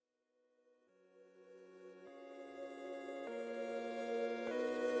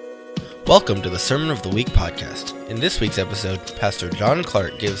Welcome to the Sermon of the Week podcast. In this week's episode, Pastor John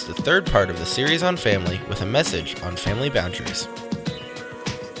Clark gives the third part of the series on family with a message on family boundaries.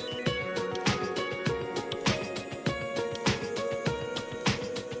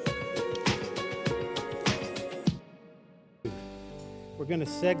 We're going to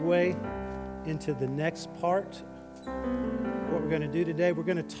segue into the next part. What we're going to do today, we're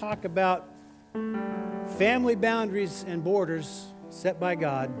going to talk about family boundaries and borders set by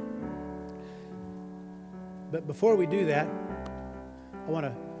God. But before we do that,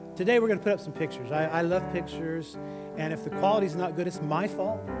 today we're going to put up some pictures. I love pictures, and if the quality's not good, it's my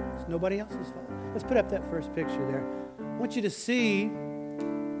fault. It's nobody else's fault. Let's put up that first picture there. I want you to see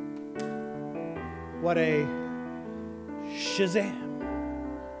what a Shazam.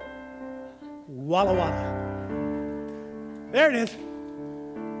 Walla Walla. There it is.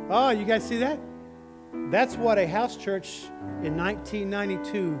 Oh, you guys see that? That's what a house church in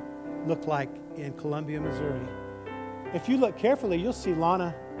 1992 looked like in Columbia, Missouri. If you look carefully, you'll see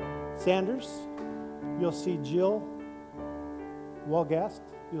Lana Sanders. You'll see Jill Walgast.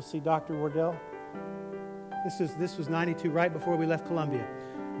 You'll see Dr. Wardell. This was 92, right before we left Columbia.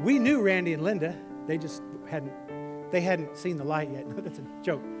 We knew Randy and Linda. They just hadn't seen the light yet. That's a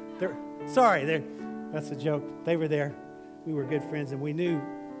joke. That's a joke. They were there. We were good friends, and we knew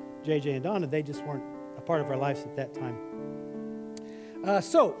JJ and Donna. They just weren't a part of our lives at that time.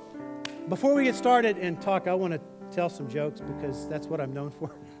 So, before we get started and talk, I want to tell some jokes because that's what I'm known for.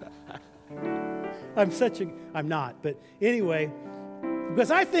 I'm not, but anyway,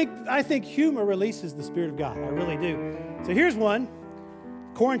 because I think humor releases the Spirit of God. I really do. So here's one.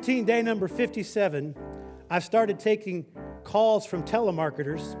 Quarantine day number 57. I've started taking calls from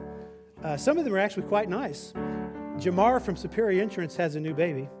telemarketers. Some of them are actually quite nice. Jamar from Superior Insurance has a new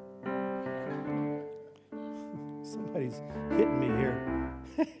baby. Somebody's hitting me here.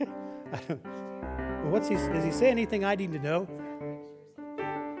 Is he saying anything I need to know?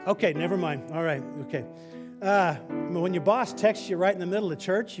 Okay, never mind. All right, okay. When your boss texts you right in the middle of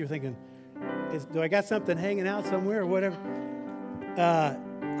church, you're thinking, do I got something hanging out somewhere or whatever?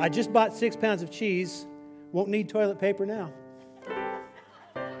 I just bought 6 pounds of cheese. Won't need toilet paper now.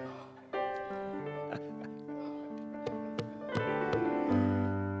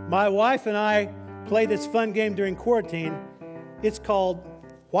 My wife and I play this fun game during quarantine. It's called,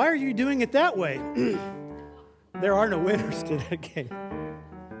 Why Are You Doing It That Way? There are no winners to that game.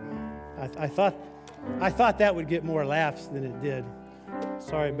 I thought that would get more laughs than it did.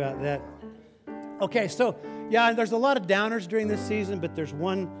 Sorry about that. Okay, so, yeah, there's a lot of downers during this season, but there's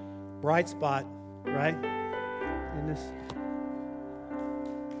one bright spot, right? In this.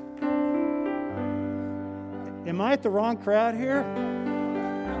 Am I at the wrong crowd here?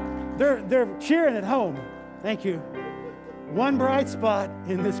 They're cheering at home. Thank you. One bright spot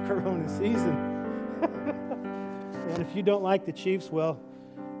in this Corona season. And if you don't like the Chiefs, well,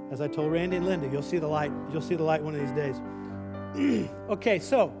 as I told Randy and Linda, you'll see the light. You'll see the light one of these days. Okay,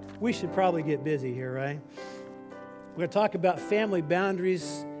 so we should probably get busy here, right? We're going to talk about family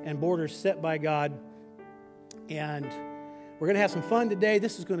boundaries and borders set by God. And we're going to have some fun today.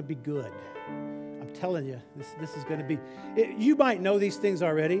 This is going to be good. I'm telling you, this is going to be... You might know these things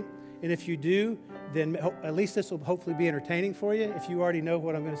already. And if you do, then at least this will hopefully be entertaining for you if you already know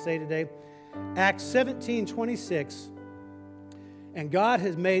what I'm going to say today. Acts 17:26. And God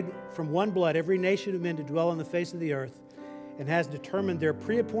has made from one blood every nation of men to dwell on the face of the earth and has determined their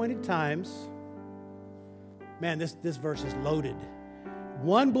pre-appointed times. Man, this verse is loaded.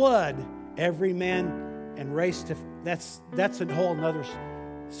 One blood, every man and race to... That's a whole nother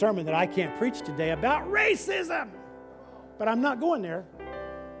sermon that I can't preach today about racism. But I'm not going there.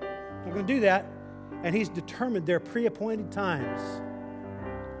 I'm going to do that. And he's determined their pre-appointed times.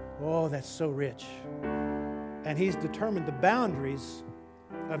 Oh, that's so rich. And he's determined the boundaries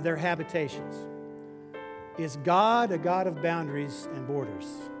of their habitations. Is God a God of boundaries and borders?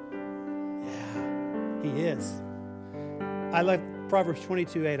 Yeah, he is. I love Proverbs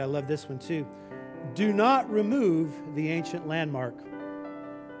 22:8. I love this one too. Do not remove the ancient landmark.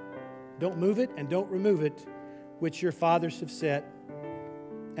 Don't move it and don't remove it, which your fathers have set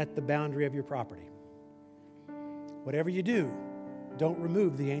at the boundary of your property. Whatever you do, don't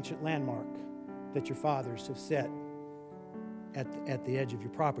remove the ancient landmark that your fathers have set at the edge of your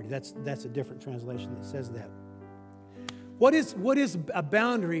property. That's a different translation that says that. What is a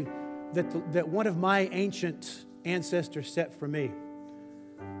boundary that one of my ancient ancestors set for me?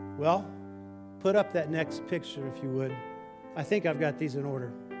 Well, put up that next picture if you would. I think I've got these in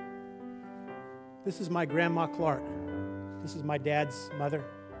order. This is my Grandma Clark. This is my dad's mother.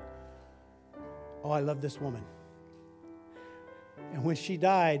 Oh, I love this woman. And when she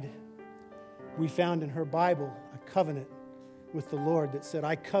died, we found in her Bible a covenant with the Lord that said,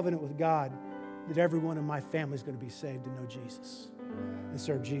 I covenant with God that everyone in my family is going to be saved and know Jesus and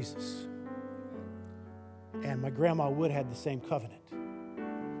serve Jesus. And my grandma Wood had the same covenant.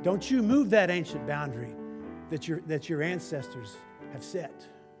 Don't you move that ancient boundary that your ancestors have set.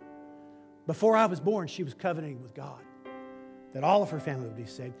 Before I was born, she was covenanting with God that all of her family would be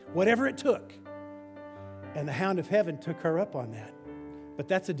saved, whatever it took. And the hound of heaven took her up on that. But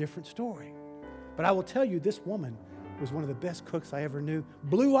that's a different story. But I will tell you, this woman was one of the best cooks I ever knew.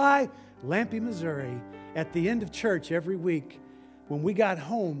 Blue Eye, Lampe, Missouri. At the end of church every week, when we got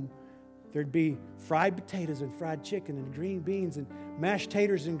home, there'd be fried potatoes and fried chicken and green beans and mashed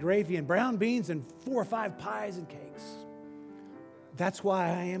taters and gravy and brown beans and 4 or 5 pies and cakes. That's why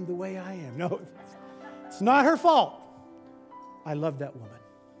I am the way I am. No, it's not her fault. I love that woman.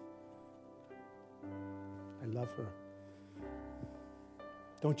 I love her.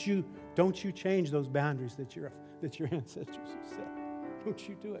 Don't you change those boundaries that your ancestors have set. Don't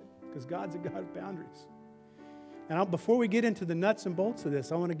you do it, because God's a God of boundaries. And before we get into the nuts and bolts of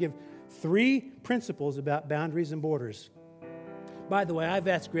this, I want to give 3 principles about boundaries and borders. By the way, I've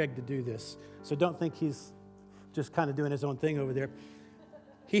asked Greg to do this, so don't think he's just kind of doing his own thing over there.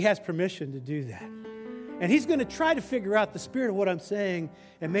 He has permission to do that. And he's going to try to figure out the spirit of what I'm saying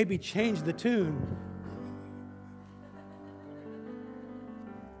and maybe change the tune.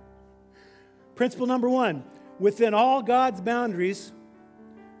 Principle number 1, within all God's boundaries,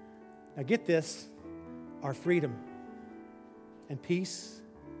 now get this, are freedom and peace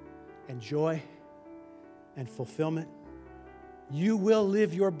and joy and fulfillment. You will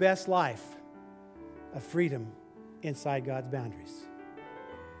live your best life of freedom inside God's boundaries.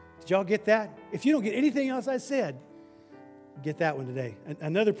 Did y'all get that? If you don't get anything else I said, get that one today.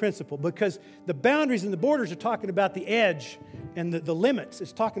 Another principle, because the boundaries and the borders are talking about the edge and the limits.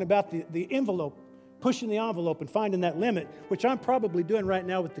 It's talking about the envelope, pushing the envelope and finding that limit, which I'm probably doing right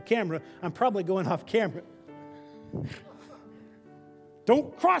now with the camera. I'm probably going off camera.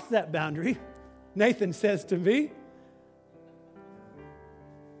 Don't cross that boundary, Nathan says to me.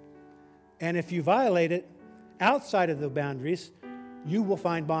 And if you violate it outside of the boundaries, you will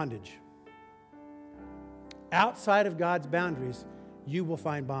find bondage. Outside of God's boundaries, you will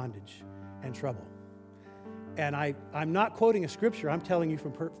find bondage and trouble. And I'm not quoting a scripture. I'm telling you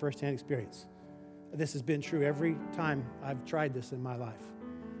from firsthand experience. This has been true every time I've tried this in my life.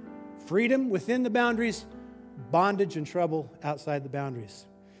 Freedom within the boundaries, bondage and trouble outside the boundaries.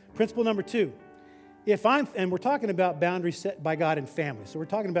 Principle number 2. And we're talking about boundaries set by God in family. So we're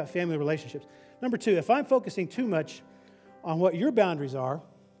talking about family relationships. Number 2, if I'm focusing too much on what your boundaries are,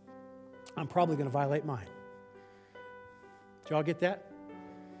 I'm probably going to violate mine. Did y'all get that?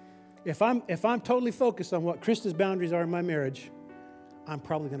 If I'm totally focused on what Krista's boundaries are in my marriage, I'm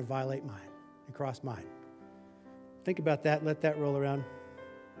probably going to violate mine and cross mine. Think about that. Let that roll around.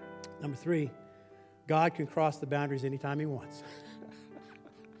 Number 3, God can cross the boundaries anytime He wants.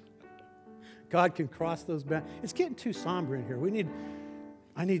 God can cross those boundaries. It's getting too somber in here.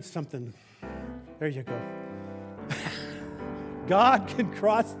 I need something. There you go. God can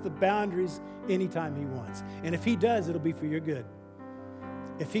cross the boundaries anytime He wants. And if He does, it'll be for your good.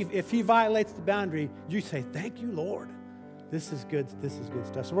 If he violates the boundary, you say, thank you, Lord. This is good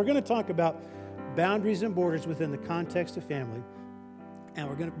stuff. So we're going to talk about boundaries and borders within the context of family.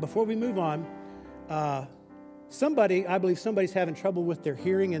 And before we move on, I believe somebody's having trouble with their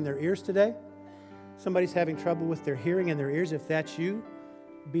hearing and their ears today. Somebody's having trouble with their hearing and their ears. If that's you,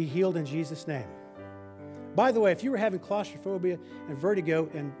 be healed in Jesus' name. By the way, if you were having claustrophobia and vertigo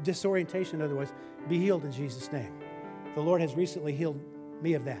and disorientation otherwise, be healed in Jesus' name. The Lord has recently healed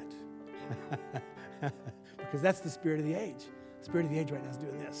me of that. Because that's the spirit of the age. The spirit of the age right now is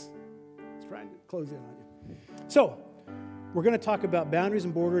doing this. It's trying to close in on you. So, we're going to talk about boundaries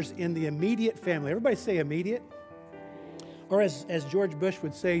and borders in the immediate family. Everybody say immediate. Or as George Bush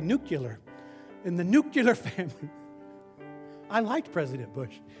would say, nuclear. In the nuclear family. I liked President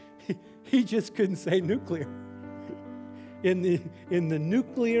Bush. He just couldn't say nuclear. In the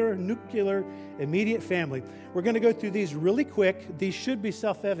nuclear, immediate family. We're going to go through these really quick. These should be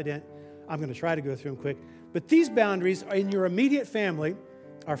self-evident. I'm going to try to go through them quick. But these boundaries in your immediate family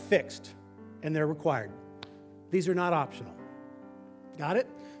are fixed, and they're required. These are not optional. Got it?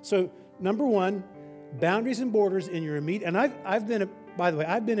 So, number 1, boundaries and borders in your immediate. And I've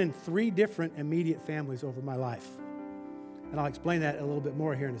been in 3 different immediate families over my life. And I'll explain that a little bit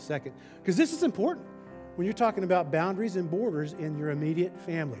more here in a second. Because this is important when you're talking about boundaries and borders in your immediate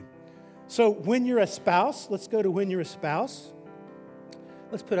family. So when you're a spouse, let's go to when you're a spouse.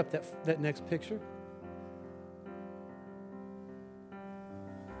 Let's put up that next picture.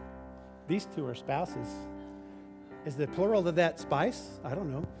 These two are spouses. Is the plural of that spice? I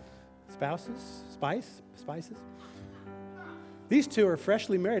don't know. Spouses? Spices? These two are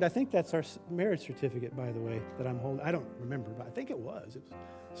freshly married. I think that's our marriage certificate, by the way, that I'm holding. I don't remember, but I think it was. It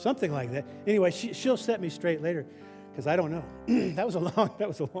was something like that. Anyway, she'll set me straight later because I don't know. That was a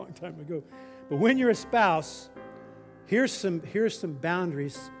long time ago. But when you're a spouse, here's some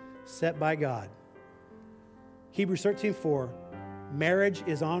boundaries set by God. Hebrews 13:4, marriage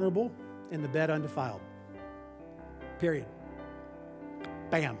is honorable and the bed undefiled. Period.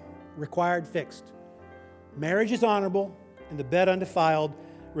 Bam. Required, fixed. Marriage is honorable and the bed undefiled.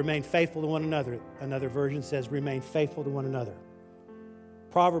 Remain faithful to one another. Another version says, remain faithful to one another.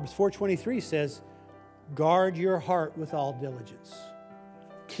 Proverbs 4:23 says, guard your heart with all diligence.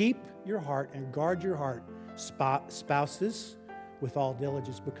 Keep your heart and guard your heart, spouses, with all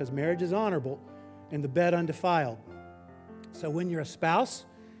diligence, because marriage is honorable and the bed undefiled. So when you're a spouse,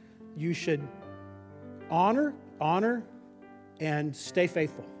 you should honor, and stay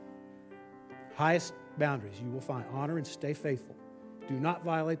faithful. Highest boundaries you will find. Honor and stay faithful. Do not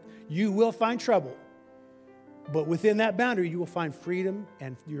violate. You will find trouble. But within that boundary, you will find freedom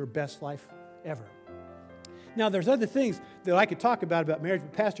and your best life ever. Now, there's other things that I could talk about marriage,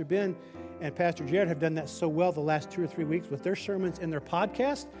 but Pastor Ben and Pastor Jared have done that so well the last 2 or 3 weeks with their sermons and their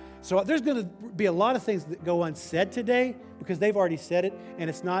podcast. So there's going to be a lot of things that go unsaid today because they've already said it, and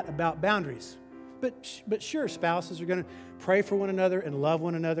it's not about boundaries. But sure, spouses are going to pray for one another and love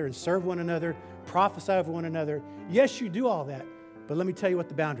one another and serve one another, prophesy over one another. Yes, you do all that, but let me tell you what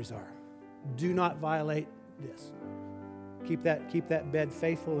the boundaries are. Do not violate this. Keep that bed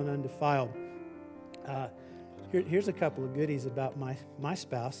faithful and undefiled. Here's a couple of goodies about my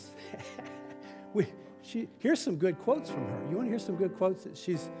spouse. Here's some good quotes from her. You want to hear some good quotes that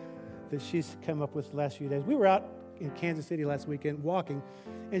she's come up with the last few days? We were out in Kansas City last weekend walking,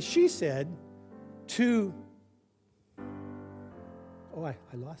 and she said I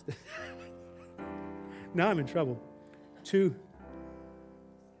lost it. Now I'm in trouble. To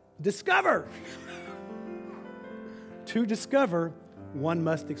discover, one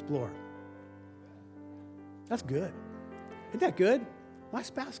must explore. That's good. Isn't that good? My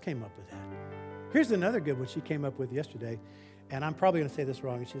spouse came up with that. Here's another good one she came up with yesterday, and I'm probably going to say this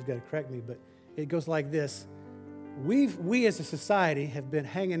wrong, and she's got to correct me, but it goes like this. We as a society have been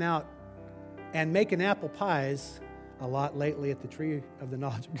hanging out and making apple pies a lot lately at the tree of the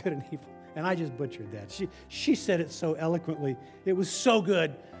knowledge of good and evil. And I just butchered that. She said it so eloquently. It was so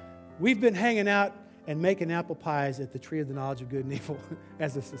good. We've been hanging out and making apple pies at the tree of the knowledge of good and evil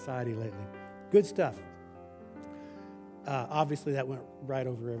as a society lately. Good stuff. Obviously, that went right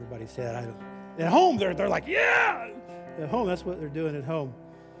over everybody's head. At home, they're like, yeah! At home, that's what they're doing at home.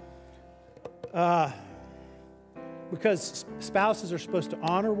 Because spouses are supposed to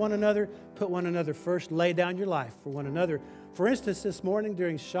honor one another, put one another first, lay down your life for one another. For instance, this morning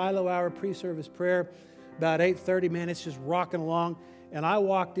during Shiloh hour pre-service prayer, about 8:30, man, it's just rocking along. And I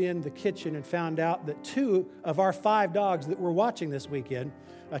walked in the kitchen and found out that 2 of our 5 dogs that we're watching this weekend,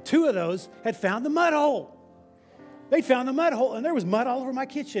 2 of those had found the mud hole. They found the mud hole, and there was mud all over my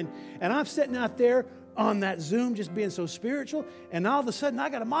kitchen. And I'm sitting out there on that Zoom just being so spiritual, and all of a sudden I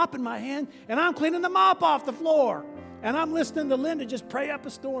got a mop in my hand, and I'm cleaning the mop off the floor. And I'm listening to Linda just pray up a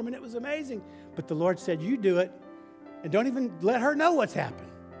storm, and it was amazing. But the Lord said, you do it, and don't even let her know what's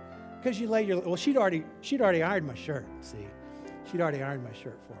happened. Because you lay your, she'd already ironed my shirt, see. She'd already ironed my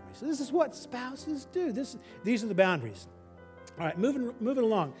shirt for me. So this is what spouses do. These are the boundaries. All right, moving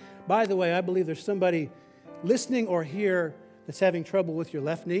along. By the way, I believe there's somebody listening or here that's having trouble with your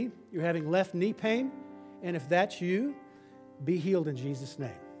left knee. You're having left knee pain. And if that's you, be healed in Jesus'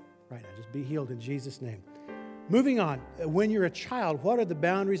 name. Right now, just be healed in Jesus' name. Moving on. When you're a child, what are the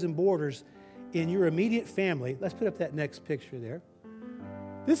boundaries and borders in your immediate family? Let's put up that next picture there.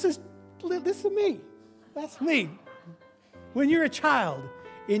 This is me. That's me. When you're a child,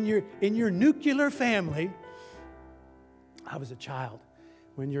 in your nuclear family, I was a child.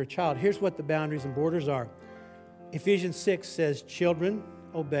 When you're a child, here's what the boundaries and borders are. Ephesians 6 says, children,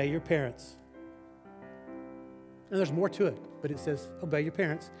 obey your parents. And there's more to it, but it says, obey your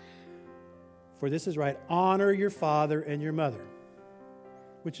parents. For this is right, honor your father and your mother,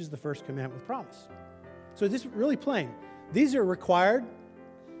 which is the first commandment with promise. So this is really plain. These are required.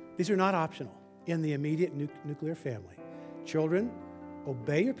 These are not optional in the immediate nuclear family. Children,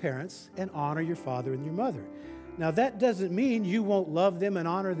 obey your parents and honor your father and your mother. Now, that doesn't mean you won't love them and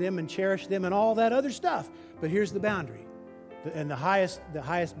honor them and cherish them and all that other stuff. But here's the boundary. And the highest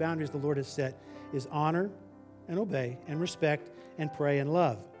boundaries the Lord has set is honor and obey and respect and pray and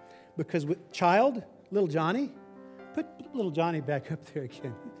love. Because with child, little Johnny, Put little Johnny back up there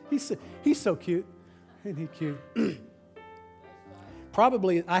again. He's so cute. Isn't he cute?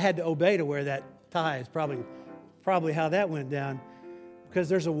 Probably I had to obey to wear that tie. Is probably how that went down, because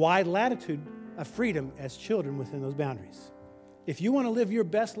there's a wide latitude of freedom as children within those boundaries. If you want to live your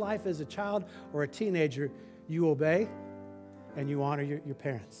best life as a child or a teenager, you obey and you honor your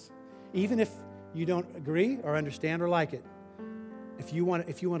parents. Even if you don't agree or understand or like it. If you want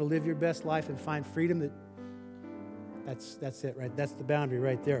to live your best life and find freedom, that's it, right? That's the boundary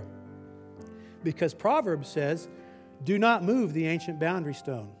right there. Because Proverbs says, do not move the ancient boundary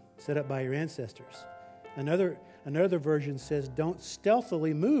stone set up by your ancestors. Another version says, don't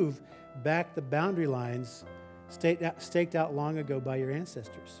stealthily move back the boundary lines staked out long ago by your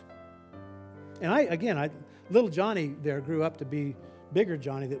ancestors. And little Johnny there grew up to be bigger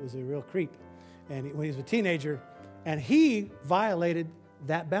Johnny that was a real creep. And when he was a teenager, and he violated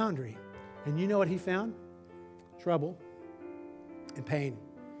that boundary. And you know what he found? Trouble and pain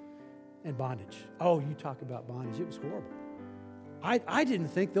and bondage. Oh, you talk about bondage. It was horrible. I didn't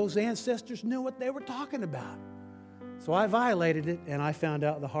think those ancestors knew what they were talking about. So I violated it, and I found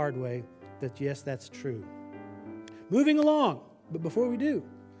out the hard way that, yes, that's true. Moving along, but before we do,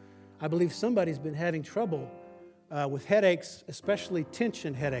 I believe somebody's been having trouble with headaches, especially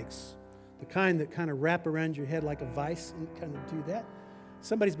tension headaches, the kind that kind of wrap around your head like a vice and kind of do that.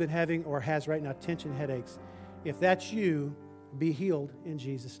 Somebody's been having or has right now tension headaches. If that's you, be healed in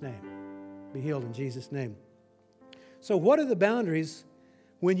Jesus' name. Be healed in Jesus' name. So what are the boundaries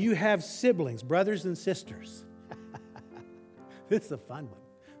when you have siblings, brothers and sisters? This is a fun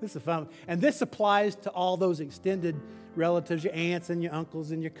one. And this applies to all those extended relatives, your aunts and your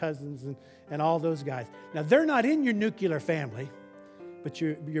uncles and your cousins and all those guys. Now, they're not in your nuclear family, but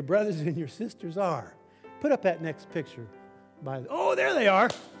your brothers and your sisters are. Put up that next picture. Oh, there they are.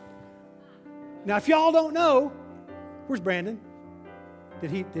 Now, if y'all don't know, where's Brandon?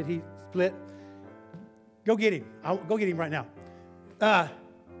 Did he split? Go get him. I'll go get him right now.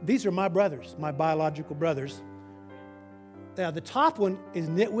 These are my brothers, my biological brothers. The top one is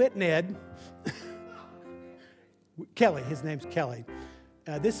Nitwit Ned. Kelly, his name's Kelly.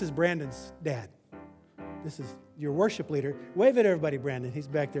 This is Brandon's dad. This is your worship leader. Wave at everybody, Brandon. He's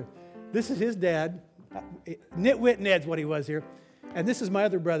back there. This is his dad. Nitwit Ned's what he was here. And this is my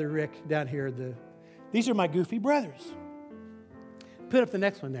other brother, Rick, down here. These are my goofy brothers. Put up the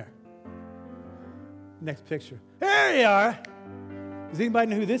next one there. Next picture. There you are. Does anybody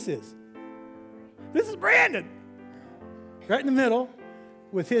know who this is? This is Brandon. Right in the middle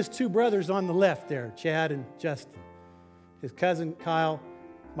with his two brothers on the left there, Chad and Justin. His cousin Kyle,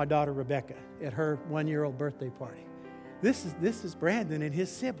 my daughter Rebecca, at her 1-year-old birthday party. This is Brandon and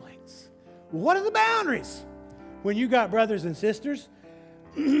his siblings. What are the boundaries when you got brothers and sisters?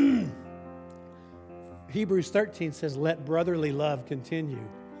 Hebrews 13 says, let brotherly love continue.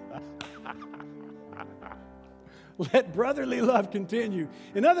 Let brotherly love continue.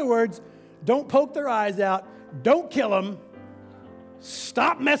 In other words, don't poke their eyes out. Don't kill them.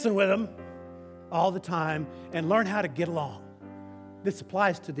 Stop messing with them all the time and learn how to get along. This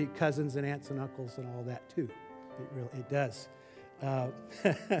applies to the cousins and aunts and uncles and all that too. It does.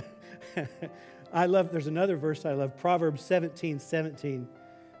 There's another verse I love. Proverbs 17:17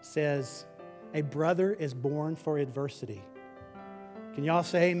 says, a brother is born for adversity. Can y'all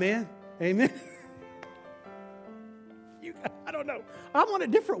say amen? Amen. I don't know. I'm on a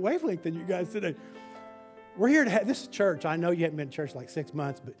different wavelength than you guys today. We're here to have, this is church. I know you haven't been to church like 6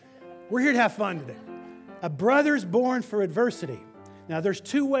 months, but we're here to have fun today. A brother's born for adversity. Now, there's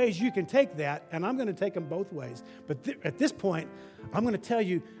 2 ways you can take that, and I'm going to take them both ways. But at this point, I'm going to tell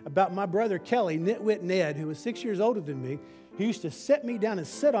you about my brother Kelly, Nitwit Ned, who was 6 years older than me. He used to sit me down and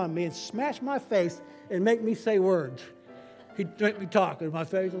sit on me and smash my face and make me say words. He'd make me talk, and my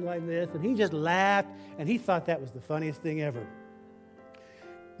face was like this, and he just laughed, and he thought that was the funniest thing ever.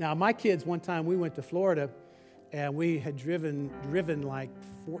 Now, my kids, one time we went to Florida, and we had driven like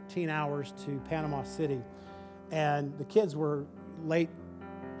 14 hours to Panama City, and the kids were late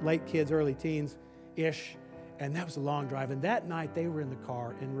kids, early teens-ish, and that was a long drive. And that night, they were in the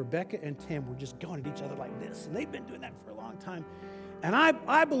car, and Rebecca and Tim were just going at each other like this, and they've been doing that for a long time. And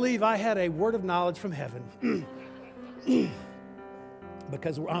I believe I had a word of knowledge from heaven,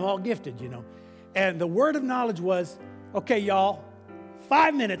 because I'm all gifted, you know. And the word of knowledge was, okay, y'all,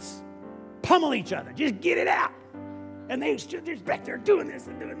 5 minutes, pummel each other. Just get it out. And they stood there back there doing this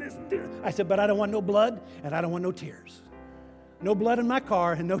and doing this and doing this. I said, but I don't want no blood and I don't want no tears. No blood in my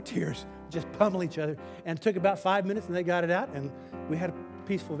car and no tears. Just pummel each other. And it took about 5 minutes and they got it out, and we had a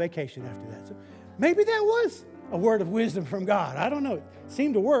peaceful vacation after that. So maybe that was a word of wisdom from God. I don't know. It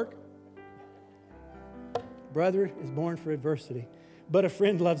seemed to work. Brother is born for adversity, but a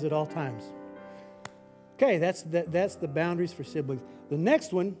friend loves at all times. Okay, that's the boundaries for siblings. The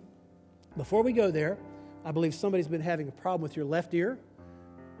next one, before we go there, I believe somebody's been having a problem with your left ear.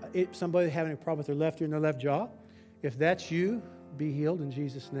 Somebody having a problem with their left ear and their left jaw. If that's you, be healed in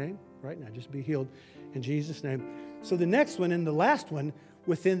Jesus' name. Right now, just be healed in Jesus' name. So the next one and the last one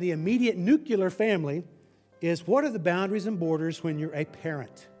within the immediate nuclear family is, what are the boundaries and borders when you're a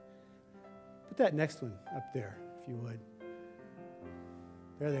parent? Put that next one up there, if you would.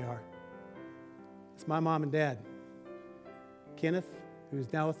 There they are. It's my mom and dad. Kenneth, who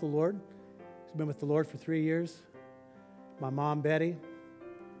is now with the Lord. He's been with the Lord for 3 years. My mom, Betty.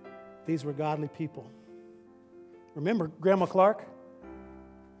 These were godly people. Remember Grandma Clark?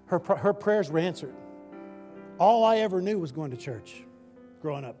 Her prayers were answered. All I ever knew was going to church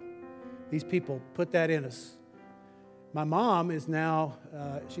growing up. These people put that in us. My mom is now,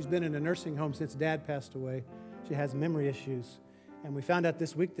 she's been in a nursing home since Dad passed away. She has memory issues. And we found out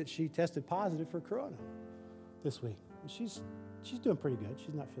this week that she tested positive for corona this week. And she's doing pretty good.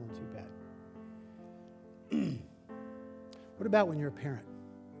 She's not feeling too bad. What about when you're a parent?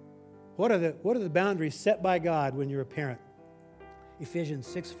 What are the boundaries set by God when you're a parent? Ephesians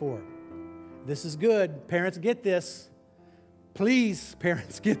 6:4. This is good. Parents, get this. Please,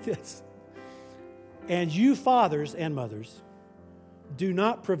 parents, get this. And you fathers and mothers, do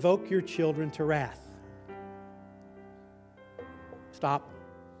not provoke your children to wrath. Stop.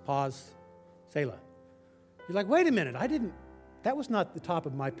 Pause. Selah. You're like, wait a minute, that was not the top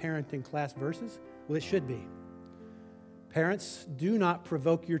of my parenting class verses. Well, it should be. Parents, do not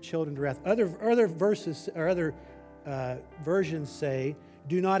provoke your children to wrath. Other verses or other versions say,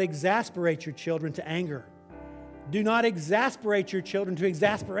 do not exasperate your children to anger. Do not exasperate your children to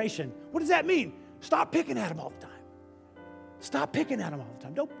exasperation. What does that mean? Stop picking at them all the time. Stop picking at them all the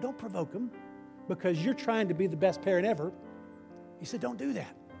time. Don't provoke them because you're trying to be the best parent ever. He said, don't do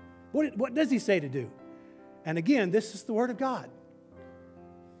that. What does he say to do? And again, this is the Word of God.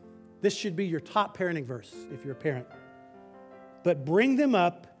 This should be your top parenting verse if you're a parent. But bring them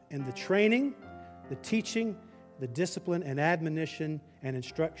up in the training, the teaching, the discipline and admonition and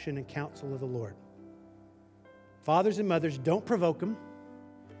instruction and counsel of the Lord. Fathers and mothers, don't provoke them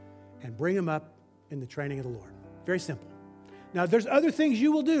and bring them up in the training of the Lord. Very simple. Now, there's other things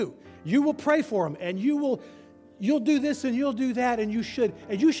you will do. You will pray for them, and you'll do this and you'll do that, and you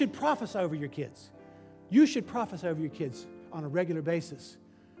should prophesy over your kids. You should prophesy over your kids on a regular basis.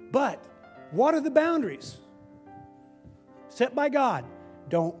 But what are the boundaries set by God?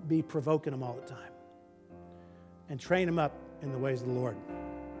 Don't be provoking them all the time. And train them up in the ways of the Lord.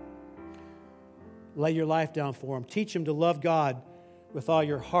 Lay your life down for them. Teach them to love God with all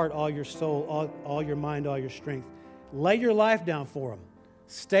your heart, all your soul, all your mind, all your strength. Lay your life down for them.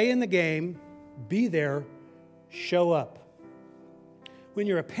 Stay in the game. Be there. Show up. When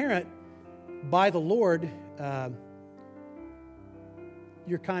you're a parent, by the Lord,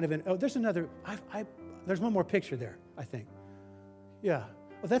 you're kind of in... Oh, there's another... there's one more picture there, I think. Yeah.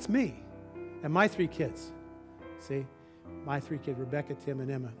 Oh, that's me and my 3 kids. See? My 3 kids, Rebecca, Tim, and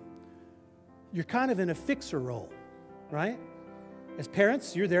Emma. You're kind of in a fixer role, right? As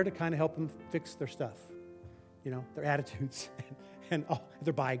parents, you're there to kind of help them fix their stuff. You know, their attitudes and all,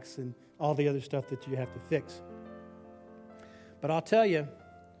 their bikes and all the other stuff that you have to fix. But I'll tell you,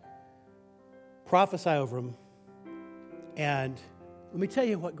 prophesy over them. And let me tell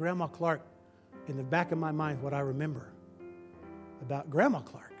you what Grandma Clark, in the back of my mind, what I remember about Grandma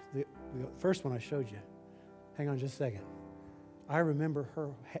Clark, the first one I showed you. Hang on just a second. I remember her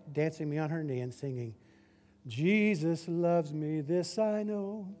dancing me on her knee and singing, Jesus loves me, this I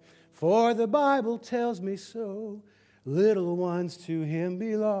know, for the Bible tells me so. Little ones to him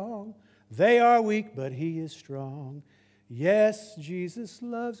belong. They are weak, but he is strong. Yes, Jesus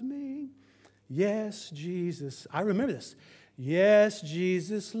loves me. Yes, Jesus. I remember this. Yes,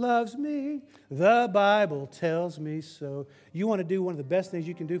 Jesus loves me. The Bible tells me so. You want to do one of the best things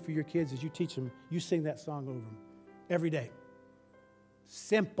you can do for your kids is you teach them, you sing that song over them every day.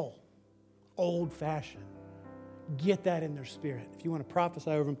 Simple, old-fashioned. Get that in their spirit. If you want to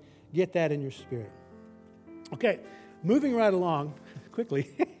prophesy over them, get that in your spirit. Okay, moving right along quickly.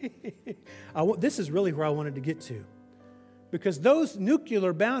 This is really where I wanted to get to. Because those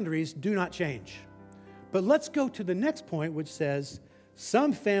nuclear boundaries do not change. But let's go to the next point, which says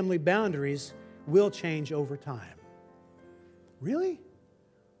some family boundaries will change over time. Really?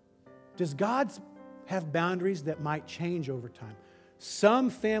 Does God have boundaries that might change over time? Some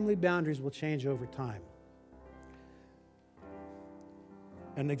family boundaries will change over time.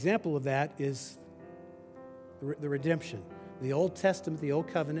 An example of that is the redemption. The Old Testament, the Old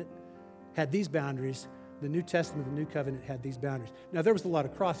Covenant, had these boundaries, The New Testament, the New Covenant had these boundaries. Now, there was a lot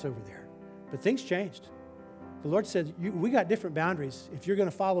of crossover there, but things changed. The Lord said, we got different boundaries. If you're going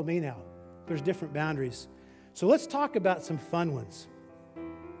to follow me now, there's different boundaries. So let's talk about some fun ones.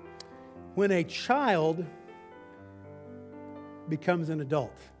 When a child becomes an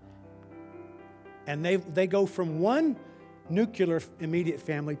adult, and they go from one nuclear immediate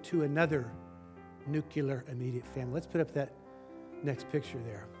family to another nuclear immediate family. Let's put up that next picture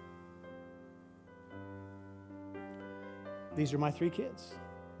there. These are my 3 kids.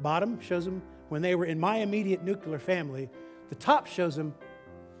 Bottom shows them when they were in my immediate nuclear family. The top shows them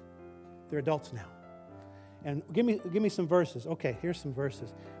they're adults now. And give me some verses. Okay, here's some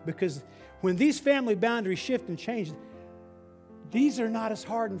verses. Because when these family boundaries shift and change, these are not as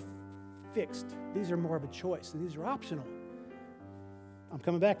hard and fixed. These are more of a choice. These are optional. I'm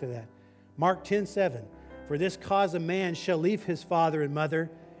coming back to that. Mark 10:7. For this cause a man shall leave his father and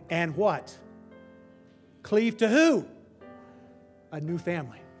mother and what? Cleave to who? A new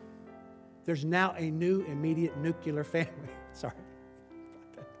family. There's now a new immediate nuclear family. Sorry.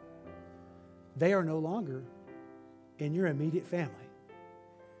 They are no longer in your immediate family.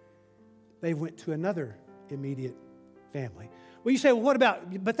 They went to another immediate family. Well, you say, well, what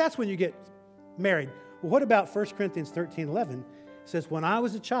about, but that's when you get married. Well, what about 1 Corinthians 13:11? It says, when I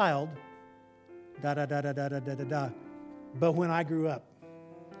was a child, but when I grew up.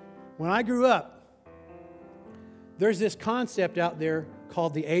 When I grew up, there's this concept out there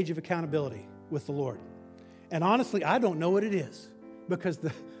called the age of accountability with the Lord. And honestly, I don't know what it is because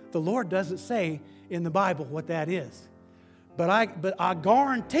the Lord doesn't say in the Bible what that is. But I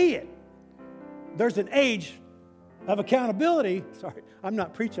guarantee it. There's an age of accountability. Sorry, I'm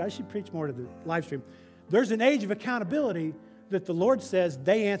not preaching. I should preach more to the live stream. There's an age of accountability that the Lord says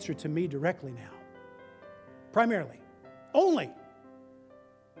they answer to me directly now. Primarily. Only.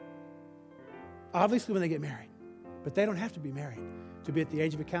 Obviously when they get married. But they don't have to be married to be at the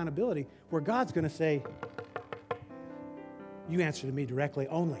age of accountability where God's going to say, you answer to me directly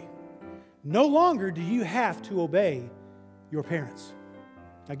only. No longer do you have to obey your parents.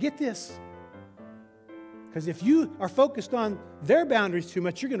 Now get this. Because if you are focused on their boundaries too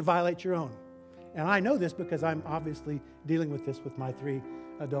much, you're going to violate your own. And I know this because I'm obviously dealing with this with my 3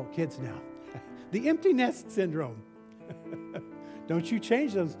 adult kids now. The empty nest syndrome. Don't you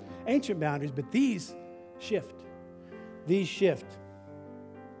change those ancient boundaries, but these shift. These shift.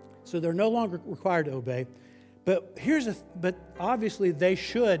 So they're no longer required to obey. But obviously they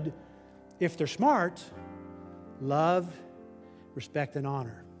should, if they're smart, love, respect, and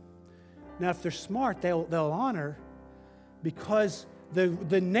honor. Now, if they're smart, they'll honor because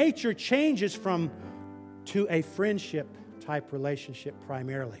the nature changes to a friendship type relationship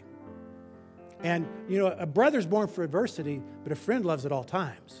primarily. And, a brother's born for adversity, but a friend loves at all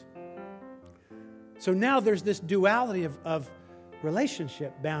times. So now there's this duality of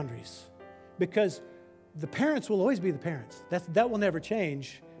relationship boundaries because the parents will always be the parents. That will never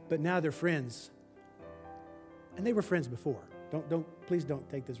change, but now they're friends. And they were friends before. Please don't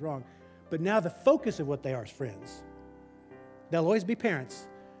take this wrong. But now the focus of what they are is friends. They'll always be parents,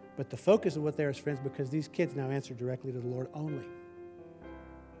 but the focus of what they are is friends because these kids now answer directly to the Lord only.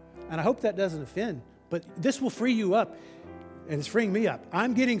 And I hope that doesn't offend, but this will free you up, and it's freeing me up.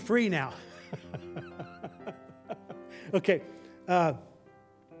 I'm getting free now. Okay.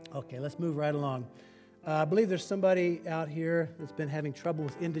 Let's move right along. I believe there's somebody out here that's been having trouble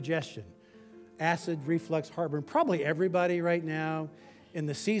with indigestion, acid, reflux, heartburn. Probably everybody right now in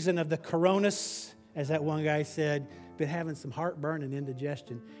the season of the coronas, as that one guy said, been having some heartburn and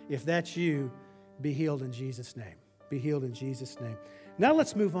indigestion. If that's you, be healed in Jesus' name. Be healed in Jesus' name. Now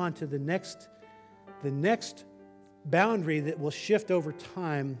let's move on to the next boundary that will shift over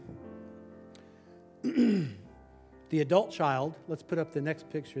time. The adult child. Let's put up the next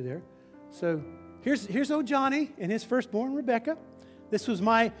picture there. So here's old Johnny and his firstborn Rebecca. This was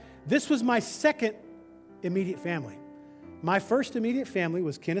my second immediate family. My first immediate family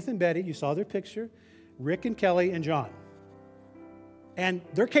was Kenneth and Betty. You saw their picture. Rick and Kelly and John. And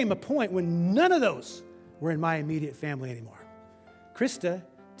there came a point when none of those were in my immediate family anymore. Krista,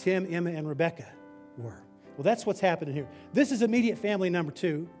 Tim, Emma, and Rebecca were. Well, that's what's happening here. This is immediate family number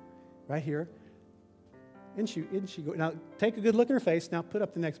 2, right here. Isn't she go? Now, take a good look at her face. Now, put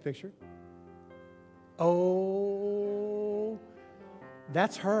up the next picture. Oh,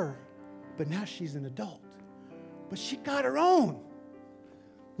 that's her. But now she's an adult. But she got her own.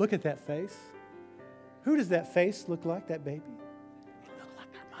 Look at that face. Who does that face look like, that baby? It looked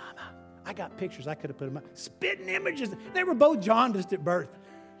like her mama. I got pictures. I could have put them up. Spitting images. They were both jaundiced at birth.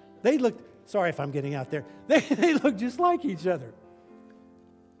 They looked, sorry if I'm getting out there. They look just like each other.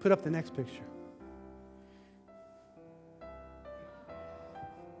 Put up the next picture.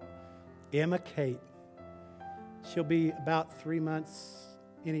 Emma Kate. She'll be about 3 months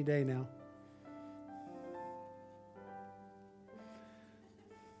any day now.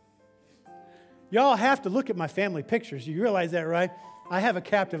 Y'all have to look at my family pictures. You realize that, right? I have a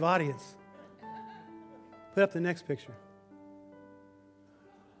captive audience. Put up the next picture.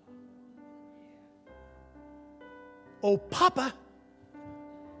 Oh, Papa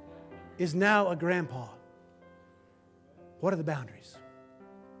is now a grandpa. What are the boundaries?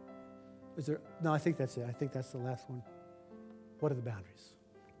 Is there? No, I think that's it. I think that's the last one. What are the boundaries?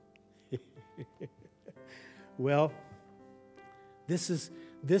 Well, this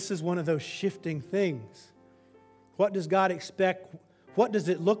is one of those shifting things. What does God expect? What does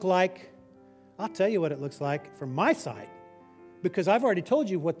it look like? I'll tell you what it looks like from my side, because I've already told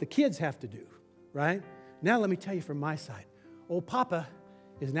you what the kids have to do, right? Now let me tell you from my side. Old Papa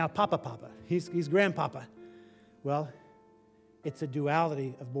is now Papa. He's Grandpapa. Well, it's a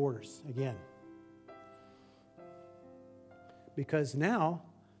duality of borders again. Because now,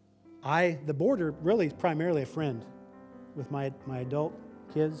 the border really is primarily a friend with my adult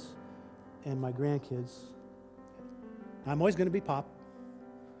kids and my grandkids. I'm always going to be Pop.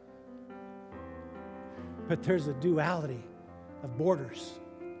 But there's a duality of borders.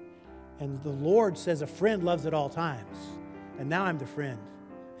 And the Lord says a friend loves at all times. And now I'm the friend.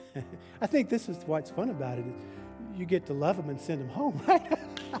 I think this is what's fun about it. You get to love them and send them home, right?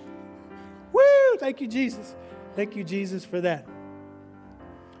 Woo! Thank you, Jesus. Thank you, Jesus, for that.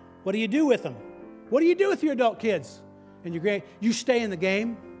 What do you do with them? What do you do with your adult kids and your grand? You stay in the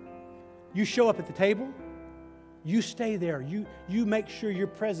game. You show up at the table. You stay there. You make sure your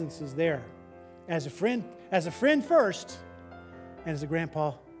presence is there as a friend first, and as a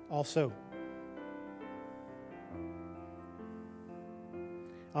grandpa also.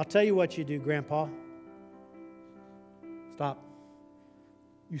 I'll tell you what you do, Grandpa. Stop.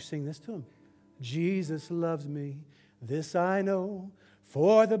 You sing this to him. Jesus loves me, this I know,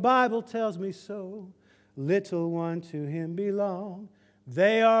 for the Bible tells me so. Little one to him belong.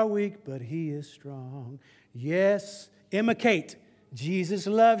 They are weak, but he is strong. Yes, Emma Kate, Jesus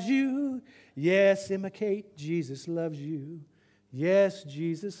loves you. Yes, Emma Kate, Jesus loves you. Yes,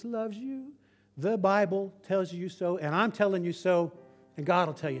 Jesus loves you. The Bible tells you so, and I'm telling you so, and God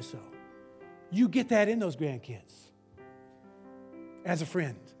will tell you so. You get that in those grandkids. As a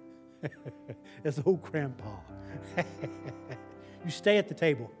friend. As an old grandpa. You stay at the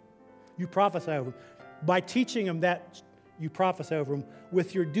table. You prophesy over them. By teaching them that, you prophesy over them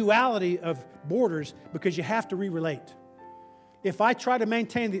with your duality of borders, because you have to re-relate. If I try to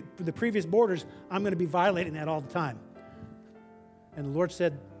maintain the previous borders, I'm going to be violating that all the time. And the Lord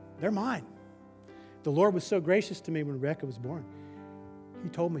said, they're mine. The Lord was so gracious to me when Rebecca was born. He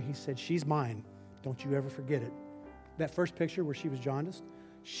told me, he said, she's mine. Don't you ever forget it. That first picture where she was jaundiced,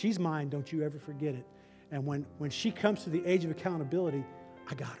 she's mine. Don't you ever forget it. And when she comes to the age of accountability,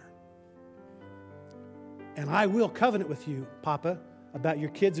 I got her. And I will covenant with you, Papa, about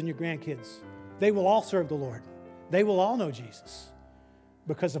your kids and your grandkids. They will all serve the Lord. They will all know Jesus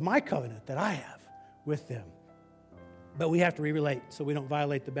because of my covenant that I have with them. But we have to re-relate so we don't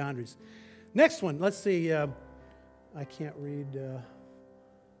violate the boundaries. Next one, let's see. I can't read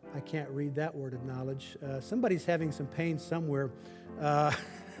that word of knowledge. Somebody's having some pain somewhere.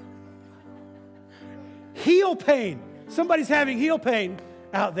 Heel pain. Somebody's having heel pain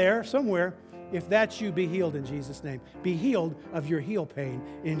out there somewhere. If that's you, be healed in Jesus' name. Be healed of your heel pain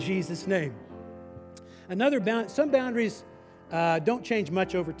in Jesus' name. Some boundaries don't change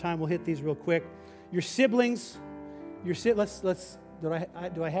much over time. We'll hit these real quick. Your siblings. Do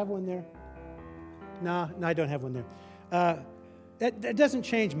I have one there? No, I don't have one there. That doesn't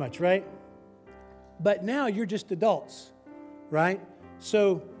change much, right? But now you're just adults, right?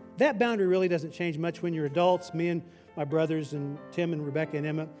 So that boundary really doesn't change much when you're adults, me and my brothers and Tim and Rebecca and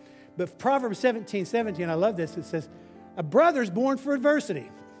Emma. But Proverbs 17:17, I love this. It says, a brother's born for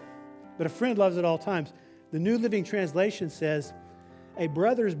adversity, but a friend loves at all times. The New Living Translation says, a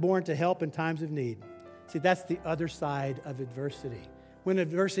brother is born to help in times of need. See, that's the other side of adversity. When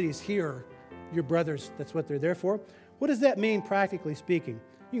adversity is here, your brothers, that's what they're there for. What does that mean, practically speaking?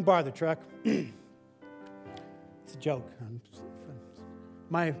 You can borrow the truck. It's a joke.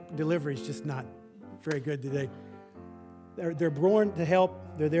 My delivery is just not very good today. They're born to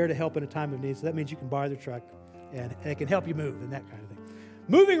help. They're there to help in a time of need. So that means you can borrow the truck, and it can help you move and that kind of thing.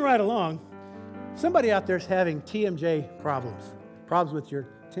 Moving right along, somebody out there is having TMJ problems with your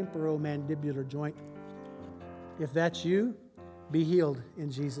temporomandibular joint. If that's you, be healed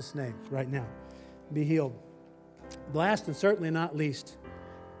in Jesus' name right now. Be healed. Last and certainly not least,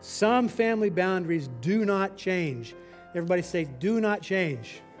 some family boundaries do not change. Everybody say, do not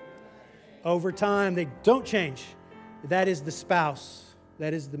change. Over time, they don't change. That is the spouse.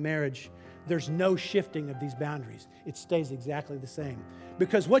 That is the marriage. There's no shifting of these boundaries. It stays exactly the same.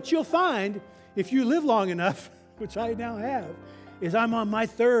 Because what you'll find, if you live long enough, which I now have, is I'm on my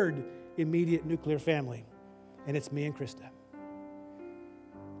third immediate nuclear family. And it's me and Krista.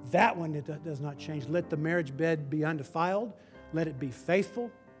 That one does not change. Let the marriage bed be undefiled. Let it be faithful.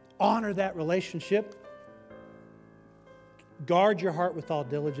 Honor that relationship. Guard your heart with all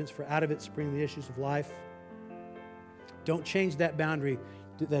diligence, for out of it spring the issues of life. Don't change that boundary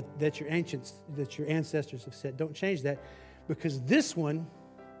that your ancestors have set. Don't change that, because this one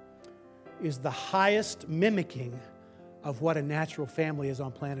is the highest mimicking of what a natural family is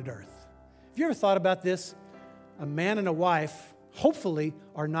on planet Earth. Have you ever thought about this? A man and a wife, hopefully,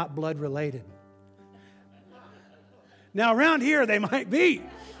 are not blood related. Now, around here, they might be.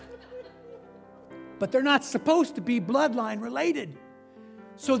 But they're not supposed to be bloodline related.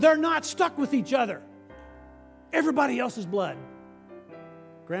 So they're not stuck with each other. Everybody else's blood.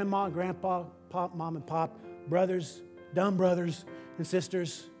 Grandma, grandpa, pop, mom and pop, brothers, dumb brothers and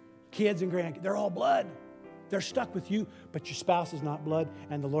sisters, kids and grandkids. They're all blood. They're stuck with you, but your spouse is not blood.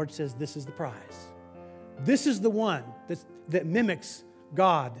 And the Lord says this is the prize. This is the one that mimics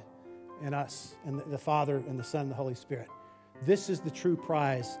God and us and the Father and the Son and the Holy Spirit. This is the true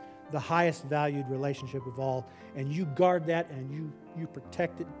prize, the highest valued relationship of all. And you guard that and you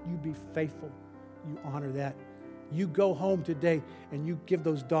protect it. You be faithful. You honor that. You go home today and you give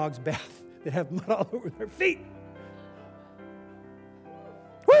those dogs bath that have mud all over their feet.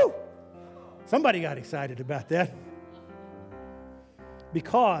 Woo! Somebody got excited about that.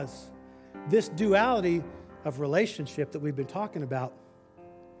 Because this duality of relationship that we've been talking about.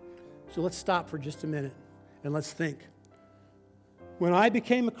 So let's stop for just a minute and let's think. When I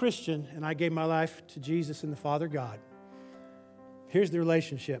became a Christian and I gave my life to Jesus and the Father God, here's the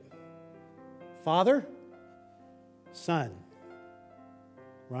relationship. Father, Son,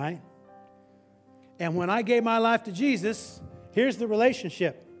 right? And when I gave my life to Jesus, here's the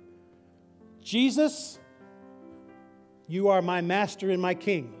relationship. Jesus, you are my master and my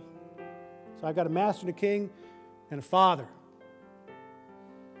king. So I've got a master and a king and a father.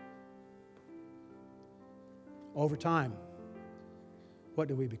 Over time, what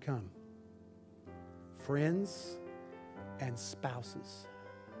do we become? Friends and spouses.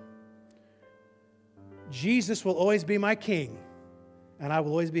 Jesus will always be my king, and I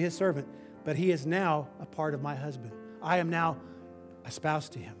will always be his servant, but he is now a part of my husband. I am now a spouse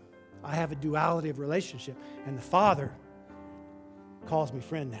to him. I have a duality of relationship, and the Father calls me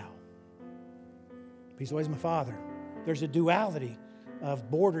friend now. He's always my Father. There's a duality of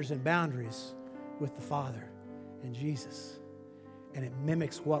borders and boundaries with the Father and Jesus. And it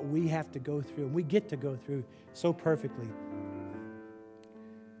mimics what we have to go through, and we get to go through so perfectly.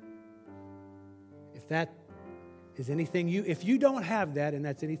 If that is anything if you don't have that and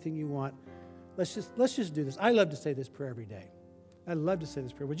that's anything you want, let's just do this. I love to say this prayer every day. I love to say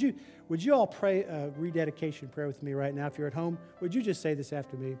this prayer. Would you all pray a rededication prayer with me right now? If you're at home, would you just say this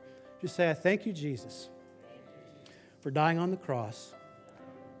after me? Just say, I thank you, Jesus, for dying on the cross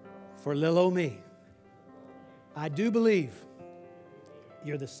for little old me. I do believe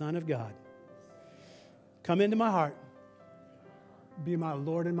you're the Son of God. Come into my heart. Be my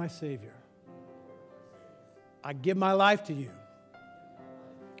Lord and my Savior. I give my life to you.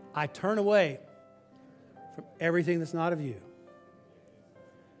 I turn away from everything that's not of you.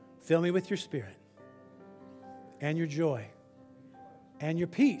 Fill me with your Spirit and your joy and your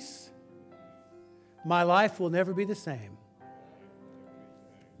peace. My life will never be the same.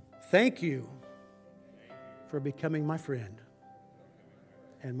 Thank you for becoming my friend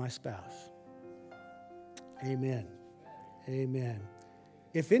and my spouse. Amen. Amen.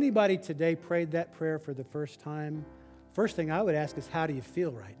 If anybody today prayed that prayer for the first time, first thing I would ask is, how do you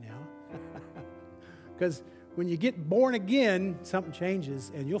feel right now? Because when you get born again, something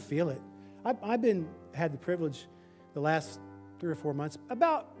changes and you'll feel it. I've had the privilege the last 3 or 4 months,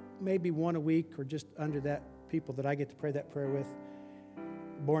 about maybe one a week or just under that, people that I get to pray that prayer with,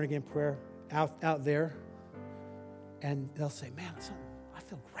 born again prayer out there. And they'll say, man, I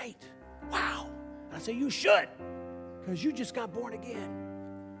feel great. Wow. And I say, you should, because you just got born again.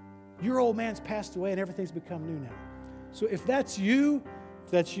 Your old man's passed away and everything's become new now. So if that's you,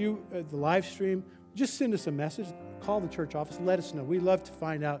 the live stream, just send us a message. Call the church office. Let us know. We love to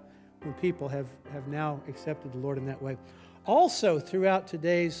find out when people have now accepted the Lord in that way. Also, throughout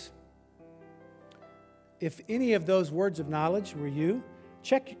today's, if any of those words of knowledge were you,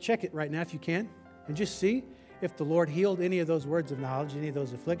 check it right now if you can, and just see if the Lord healed any of those words of knowledge, any of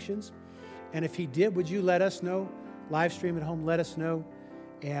those afflictions. And if he did, would you let us know? Live stream at home, let us know.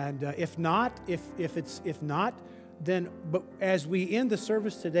 And if not, then, but as we end the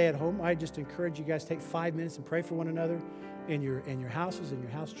service today at home, I just encourage you guys to take 5 minutes and pray for one another in your houses, in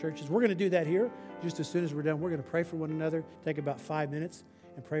your house churches. We're going to do that here just as soon as we're done. We're going to pray for one another, take about 5 minutes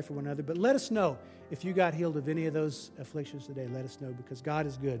and pray for one another. But let us know if you got healed of any of those afflictions today. Let us know, because God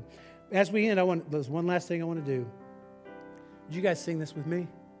is good. As we end, there's one last thing I want to do. Would you guys sing this with me?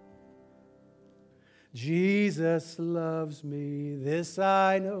 Jesus loves me, this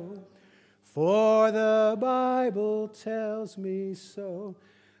I know, for the Bible tells me so.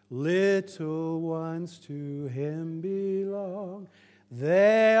 Little ones to Him belong.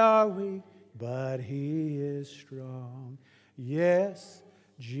 They are weak, but He is strong. Yes,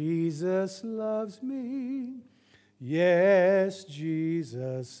 Jesus loves me. Yes,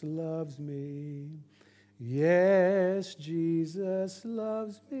 Jesus loves me. Yes, Jesus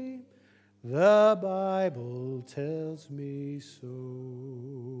loves me. The Bible tells me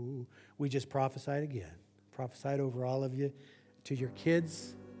so. We just prophesied again. Prophesied over all of you, to your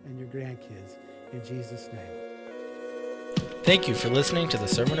kids and your grandkids, in Jesus' name. Thank you for listening to the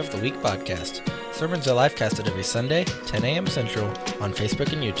Sermon of the Week podcast. Sermons are live-casted every Sunday, 10 a.m. Central, on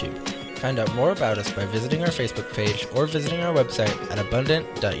Facebook and YouTube. Find out more about us by visiting our Facebook page or visiting our website at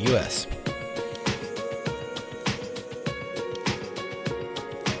abundant.us.